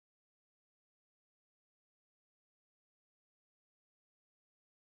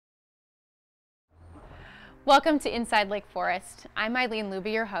Welcome to Inside Lake Forest. I'm Eileen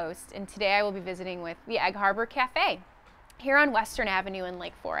Luby, your host, and today I will be visiting with the Egg Harbor Cafe here on Western Avenue in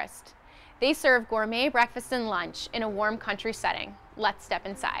Lake Forest. They serve gourmet breakfast and lunch in a warm country setting. Let's step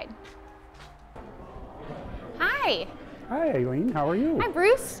inside. Hi. Hi, Eileen. How are you? Hi,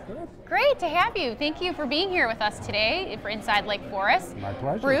 Bruce. Good. Great to have you. Thank you for being here with us today for Inside Lake Forest. My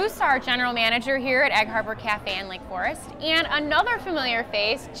pleasure. Bruce, our general manager here at Egg Harbor Cafe in Lake Forest, and another familiar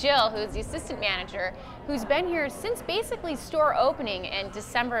face, Jill, who's the assistant manager, who's been here since basically store opening in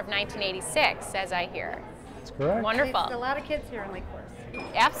December of 1986, as I hear. That's correct. Wonderful. There's a lot of kids here in Lake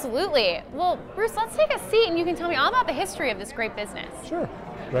Forest. Absolutely. Well, Bruce, let's take a seat and you can tell me all about the history of this great business. Sure.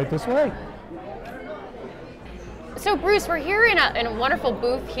 Right this way. So Bruce, we're here in a wonderful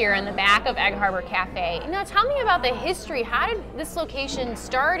booth here in the back of Egg Harbor Cafe. Now tell me about the history. How did this location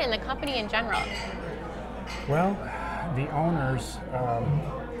start and the company in general? Well, the owners,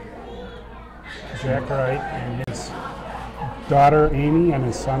 Jack Wright and his daughter Amy and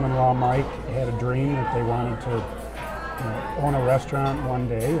his son-in-law Mike had a dream that they wanted to own a restaurant one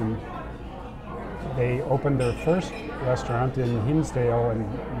day, and they opened their first restaurant in Hinsdale in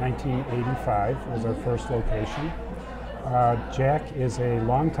 1985. It was our first location. Jack is a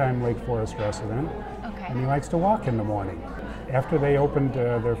longtime Lake Forest resident, and he likes to walk in the morning. After they opened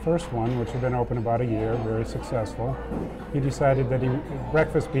their first one, which had been open about a year, very successful, he decided that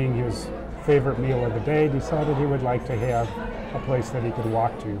breakfast being his favorite meal of the day, decided he would like to have a place that he could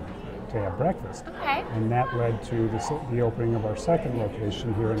walk to have breakfast. Okay. And that led to the opening of our second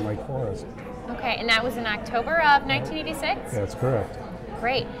location here in Lake Forest. Okay, and that was in October of 1986? That's correct.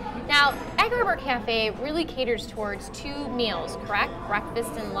 Great. Now, Egg Harbor Cafe really caters towards two meals, correct?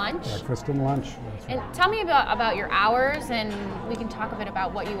 Breakfast and lunch? Breakfast and lunch. That's right. And tell me about your hours, and we can talk a bit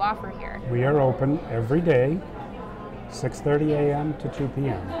about what you offer here. We are open every day, 6:30 a.m. to 2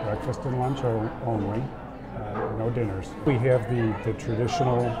 p.m. Breakfast and lunch only, no dinners. We have the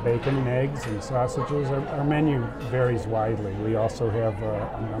traditional bacon and eggs and sausages. Our menu varies widely. We also have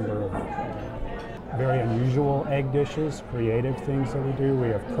a number of very unusual egg dishes, creative things that we do. We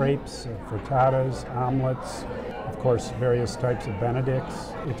have crepes, frittatas, omelets, of course various types of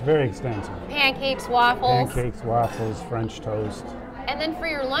Benedicts. It's very extensive. Pancakes, waffles. Pancakes, waffles, French toast. And then for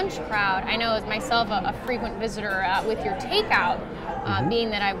your lunch crowd, I know as myself a frequent visitor with your takeout, being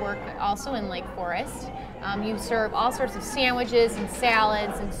that I work also in Lake Forest, you serve all sorts of sandwiches and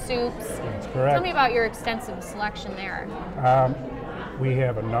salads and soups. That's correct. Tell me about your extensive selection there. We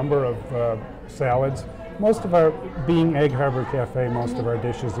have a number of salads. Most of our, being Egg Harbor Cafe, most of our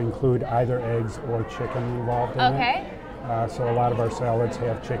dishes include either eggs or chicken involved in it. So a lot of our salads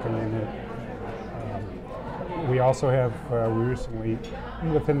have chicken in it. We also have, we recently,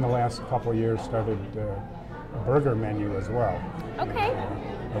 within the last couple of years, started a burger menu as well. Okay.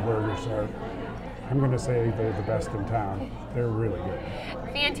 Our burgers are, I'm going to say they're the best in town. They're really good.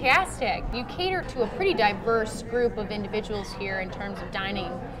 Fantastic. You cater to a pretty diverse group of individuals here in terms of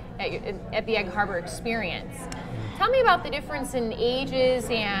dining at the Egg Harbor experience. Tell me about the difference in ages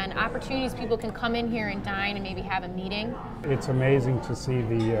and opportunities people can come in here and dine and maybe have a meeting. It's amazing to see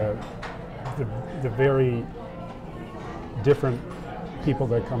the very different people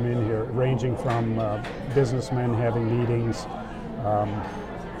that come in here, ranging from businessmen having meetings,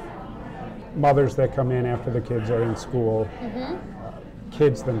 mothers that come in after the kids are in school,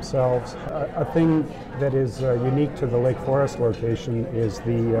 kids themselves. A thing that is unique to the Lake Forest location is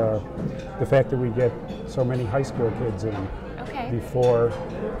the fact that we get so many high school kids in before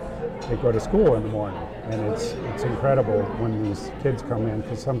they go to school in the morning. And it's incredible when these kids come in,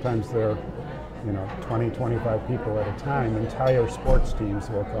 because sometimes they're 20, 25 people at a time. Entire sports teams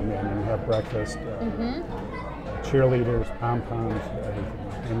will come in and have breakfast, cheerleaders, pom-poms, everything.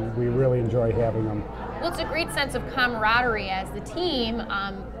 And we really enjoy having them. Well, it's a great sense of camaraderie as the team,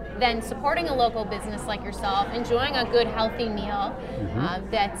 then supporting a local business like yourself, enjoying a good, healthy meal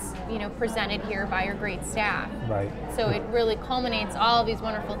that's presented here by your great staff. Right. So it really culminates all of these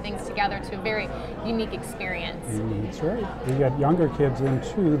wonderful things together to a very unique experience. That's right. We got younger kids in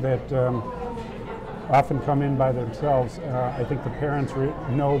too that often come in by themselves. I think the parents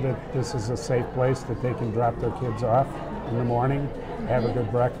know that this is a safe place that they can drop their kids off in the morning, have a good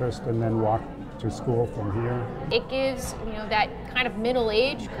breakfast, and then walk to school from here. It gives that kind of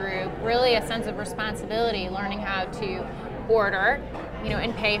middle-age group really a sense of responsibility, learning how to order,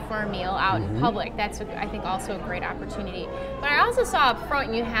 and pay for a meal out in public. That's I think also a great opportunity. But I also saw up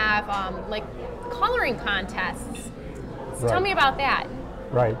front you have like coloring contests. So tell me about that.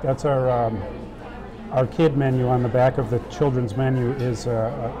 Right. That's our kid menu. On the back of the children's menu is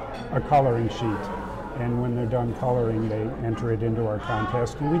a coloring sheet. And when they're done coloring, they enter it into our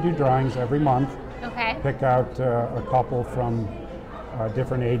contest. And we do drawings every month. Okay. Pick out a couple from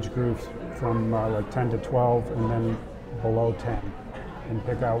different age groups from like 10 to 12 and then below 10, and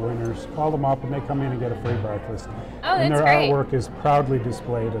pick out winners, call them up, and they come in and get a free breakfast. Oh, and that's their great. artwork is proudly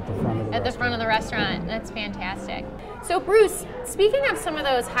displayed at the front of the At restaurant. the front of the restaurant. That's fantastic. So Bruce, speaking of some of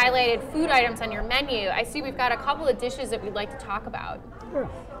those highlighted food items on your menu, I see we've got a couple of dishes that we'd like to talk about. Yeah.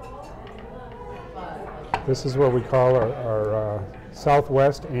 This is what we call our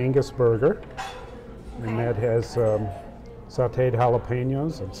Southwest Angus burger, and that has sauteed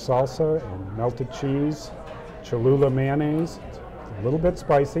jalapenos and salsa and melted cheese, Cholula mayonnaise. It's a little bit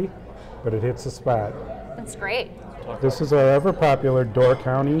spicy, but it hits the spot. That's great. This is our ever popular Door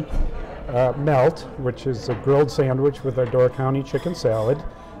County melt, which is a grilled sandwich with our Door County chicken salad.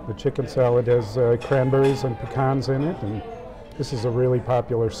 The chicken salad has cranberries and pecans in it, and this is a really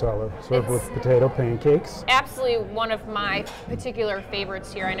popular seller, served with potato pancakes. Absolutely one of my particular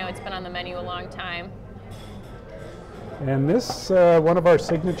favorites here. I know it's been on the menu a long time. And this, one of our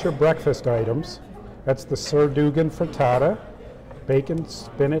signature breakfast items, that's the Sir Dugan frittata, bacon,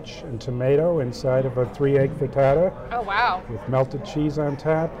 spinach, and tomato inside of a 3-egg frittata Oh, wow. with melted cheese on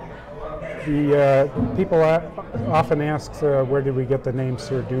top. The people often ask, where did we get the name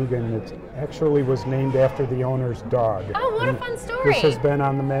Sir Dugan? It actually was named after the owner's dog. Oh, what a And fun story. This has been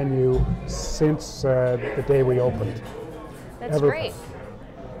on the menu since the day we opened. That's great.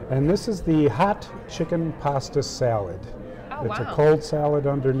 And this is the hot chicken pasta salad. Oh, It's wow. a cold salad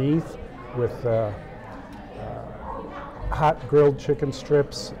underneath with hot grilled chicken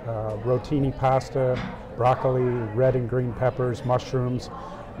strips, rotini pasta, broccoli, red and green peppers, mushrooms,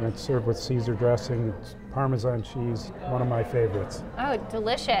 and it's served with Caesar dressing, it's Parmesan cheese, one of my favorites. Oh,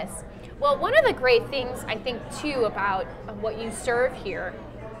 delicious. Well, one of the great things I think too about what you serve here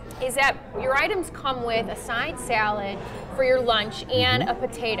is that your items come with a side salad for your lunch and a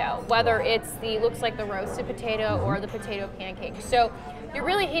potato, whether it's looks like the roasted potato or the potato pancake. So you're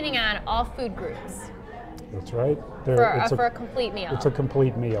really hitting on all food groups That's right. for a complete meal. It's a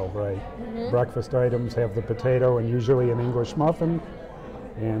complete meal, right? Breakfast items have the potato and usually an English muffin,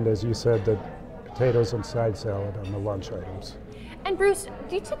 and as you said, the potatoes and side salad on the lunch items. And Bruce,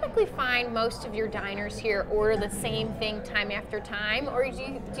 do you typically find most of your diners here order the same thing time after time, or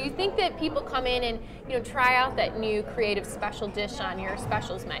do you think that people come in and try out that new creative special dish on your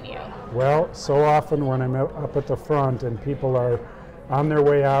specials menu? Well, so often when I'm up at the front and people are on their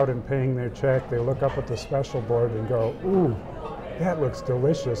way out and paying their check, they look up at the special board and go, "Ooh, that looks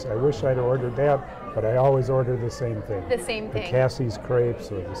delicious. I wish I'd ordered that," but I always order the same thing. The same The thing. Cassie's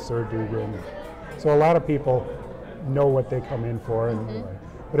crepes or the Sir Dugan. So a lot of people know what they come in for, and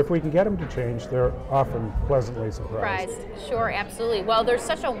but if we can get them to change, they're often pleasantly surprised. Sure, absolutely. Well, there's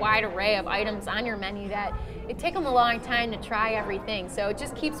such a wide array of items on your menu that it takes them a long time to try everything. So it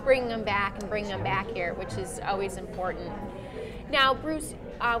just keeps bringing them back and bringing them back here, which is always important. Now, Bruce,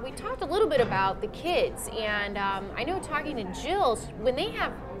 we talked a little bit about the kids, and I know talking to Jill,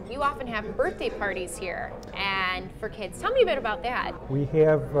 you often have birthday parties here, and for kids. Tell me a bit about that. We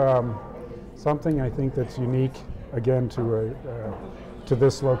have something I think that's unique, again, to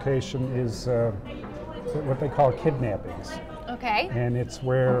this location is what they call kidnappings. Okay. And it's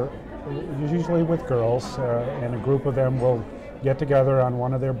where, usually with girls, and a group of them will get together on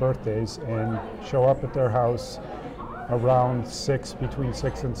one of their birthdays and show up at their house around between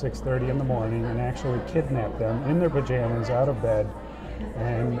 6 and 6:30 in the morning, and actually kidnap them in their pajamas out of bed.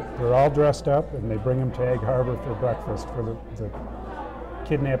 And they're all dressed up, and they bring them to Egg Harbor for breakfast, for the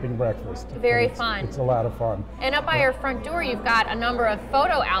kidnapping breakfast. Very And fun. It's a lot of fun. And up by your front door, you've got a number of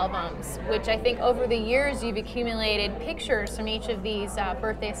photo albums, which I think over the years you've accumulated pictures from each of these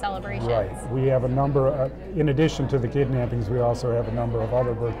birthday celebrations. Right. We have a number, in addition to the kidnappings, we also have a number of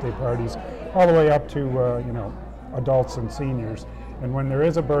other birthday parties, all the way up to, adults and seniors. And when there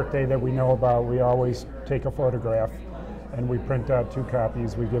is a birthday that we know about, we always take a photograph and we print out 2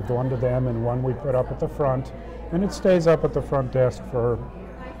 copies. We give one to them and one we put up at the front. And it stays up at the front desk for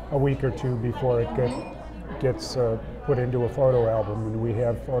a week or 2 before it gets put into a photo album. And we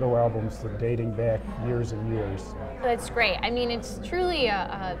have photo albums that dating back years and years. That's great. I mean, it's truly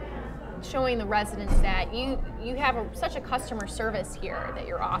showing the residents that you have such a customer service here that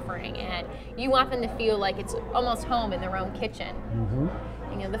you're offering, and you want them to feel like it's almost home in their own kitchen.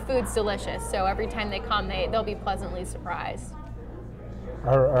 The food's delicious, so every time they come, they'll be pleasantly surprised.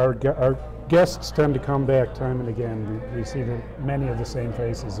 Our guests tend to come back time and again. We see many of the same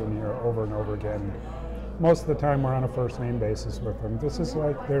faces in here over and over again. Most of the time we're on a first name basis with them. This is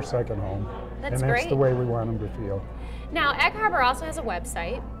like their second home. That's and that's great. the way we want them to feel. Now, Egg Harbor also has a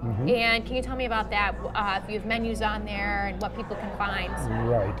website, Mm-hmm. and can you tell me about that? If you have menus on there and what people can find?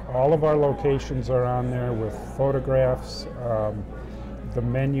 Right. All of our locations are on there with photographs. The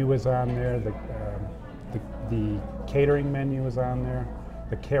menu is on there. The catering menu is on there.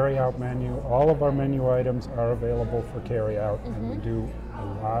 The carry-out menu. All of our menu items are available for carry-out, and we do a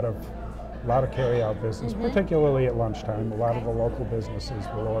lot of carry-out business, particularly at lunchtime. A lot of the local businesses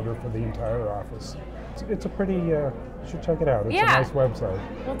will order for the entire office. It's a pretty, you should check it out. It's a nice website.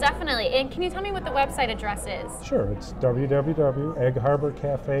 Well, definitely. And can you tell me what the website address is? Sure, it's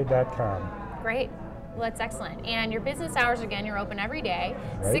www.eggharborcafe.com. Great. Well, that's excellent. And your business hours, again, you're open every day,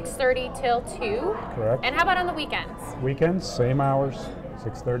 Right. 6:30 till 2. Correct. And how about on the weekends? Weekends, same hours,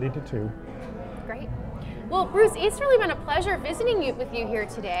 6:30 to 2. Great. Well, Bruce, it's really been a pleasure visiting with you here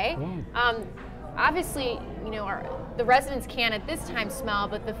today. Obviously, you know, the residents can at this time smell,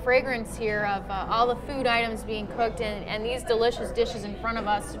 but the fragrance here of all the food items being cooked and these delicious dishes in front of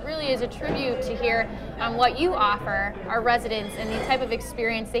us really is a tribute to hear what you offer our residents and the type of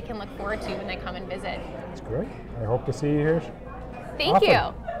experience they can look forward to when they come and visit. That's great. I hope to see you here. Thank often.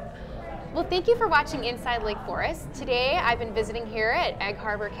 you. Well, thank you for watching Inside Lake Forest. Today, I've been visiting here at Egg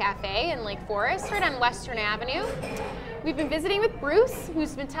Harbor Cafe in Lake Forest, right on Western Avenue. We've been visiting with Bruce,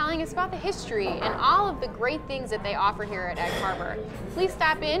 who's been telling us about the history and all of the great things that they offer here at Egg Harbor. Please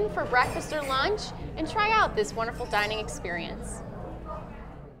stop in for breakfast or lunch and try out this wonderful dining experience.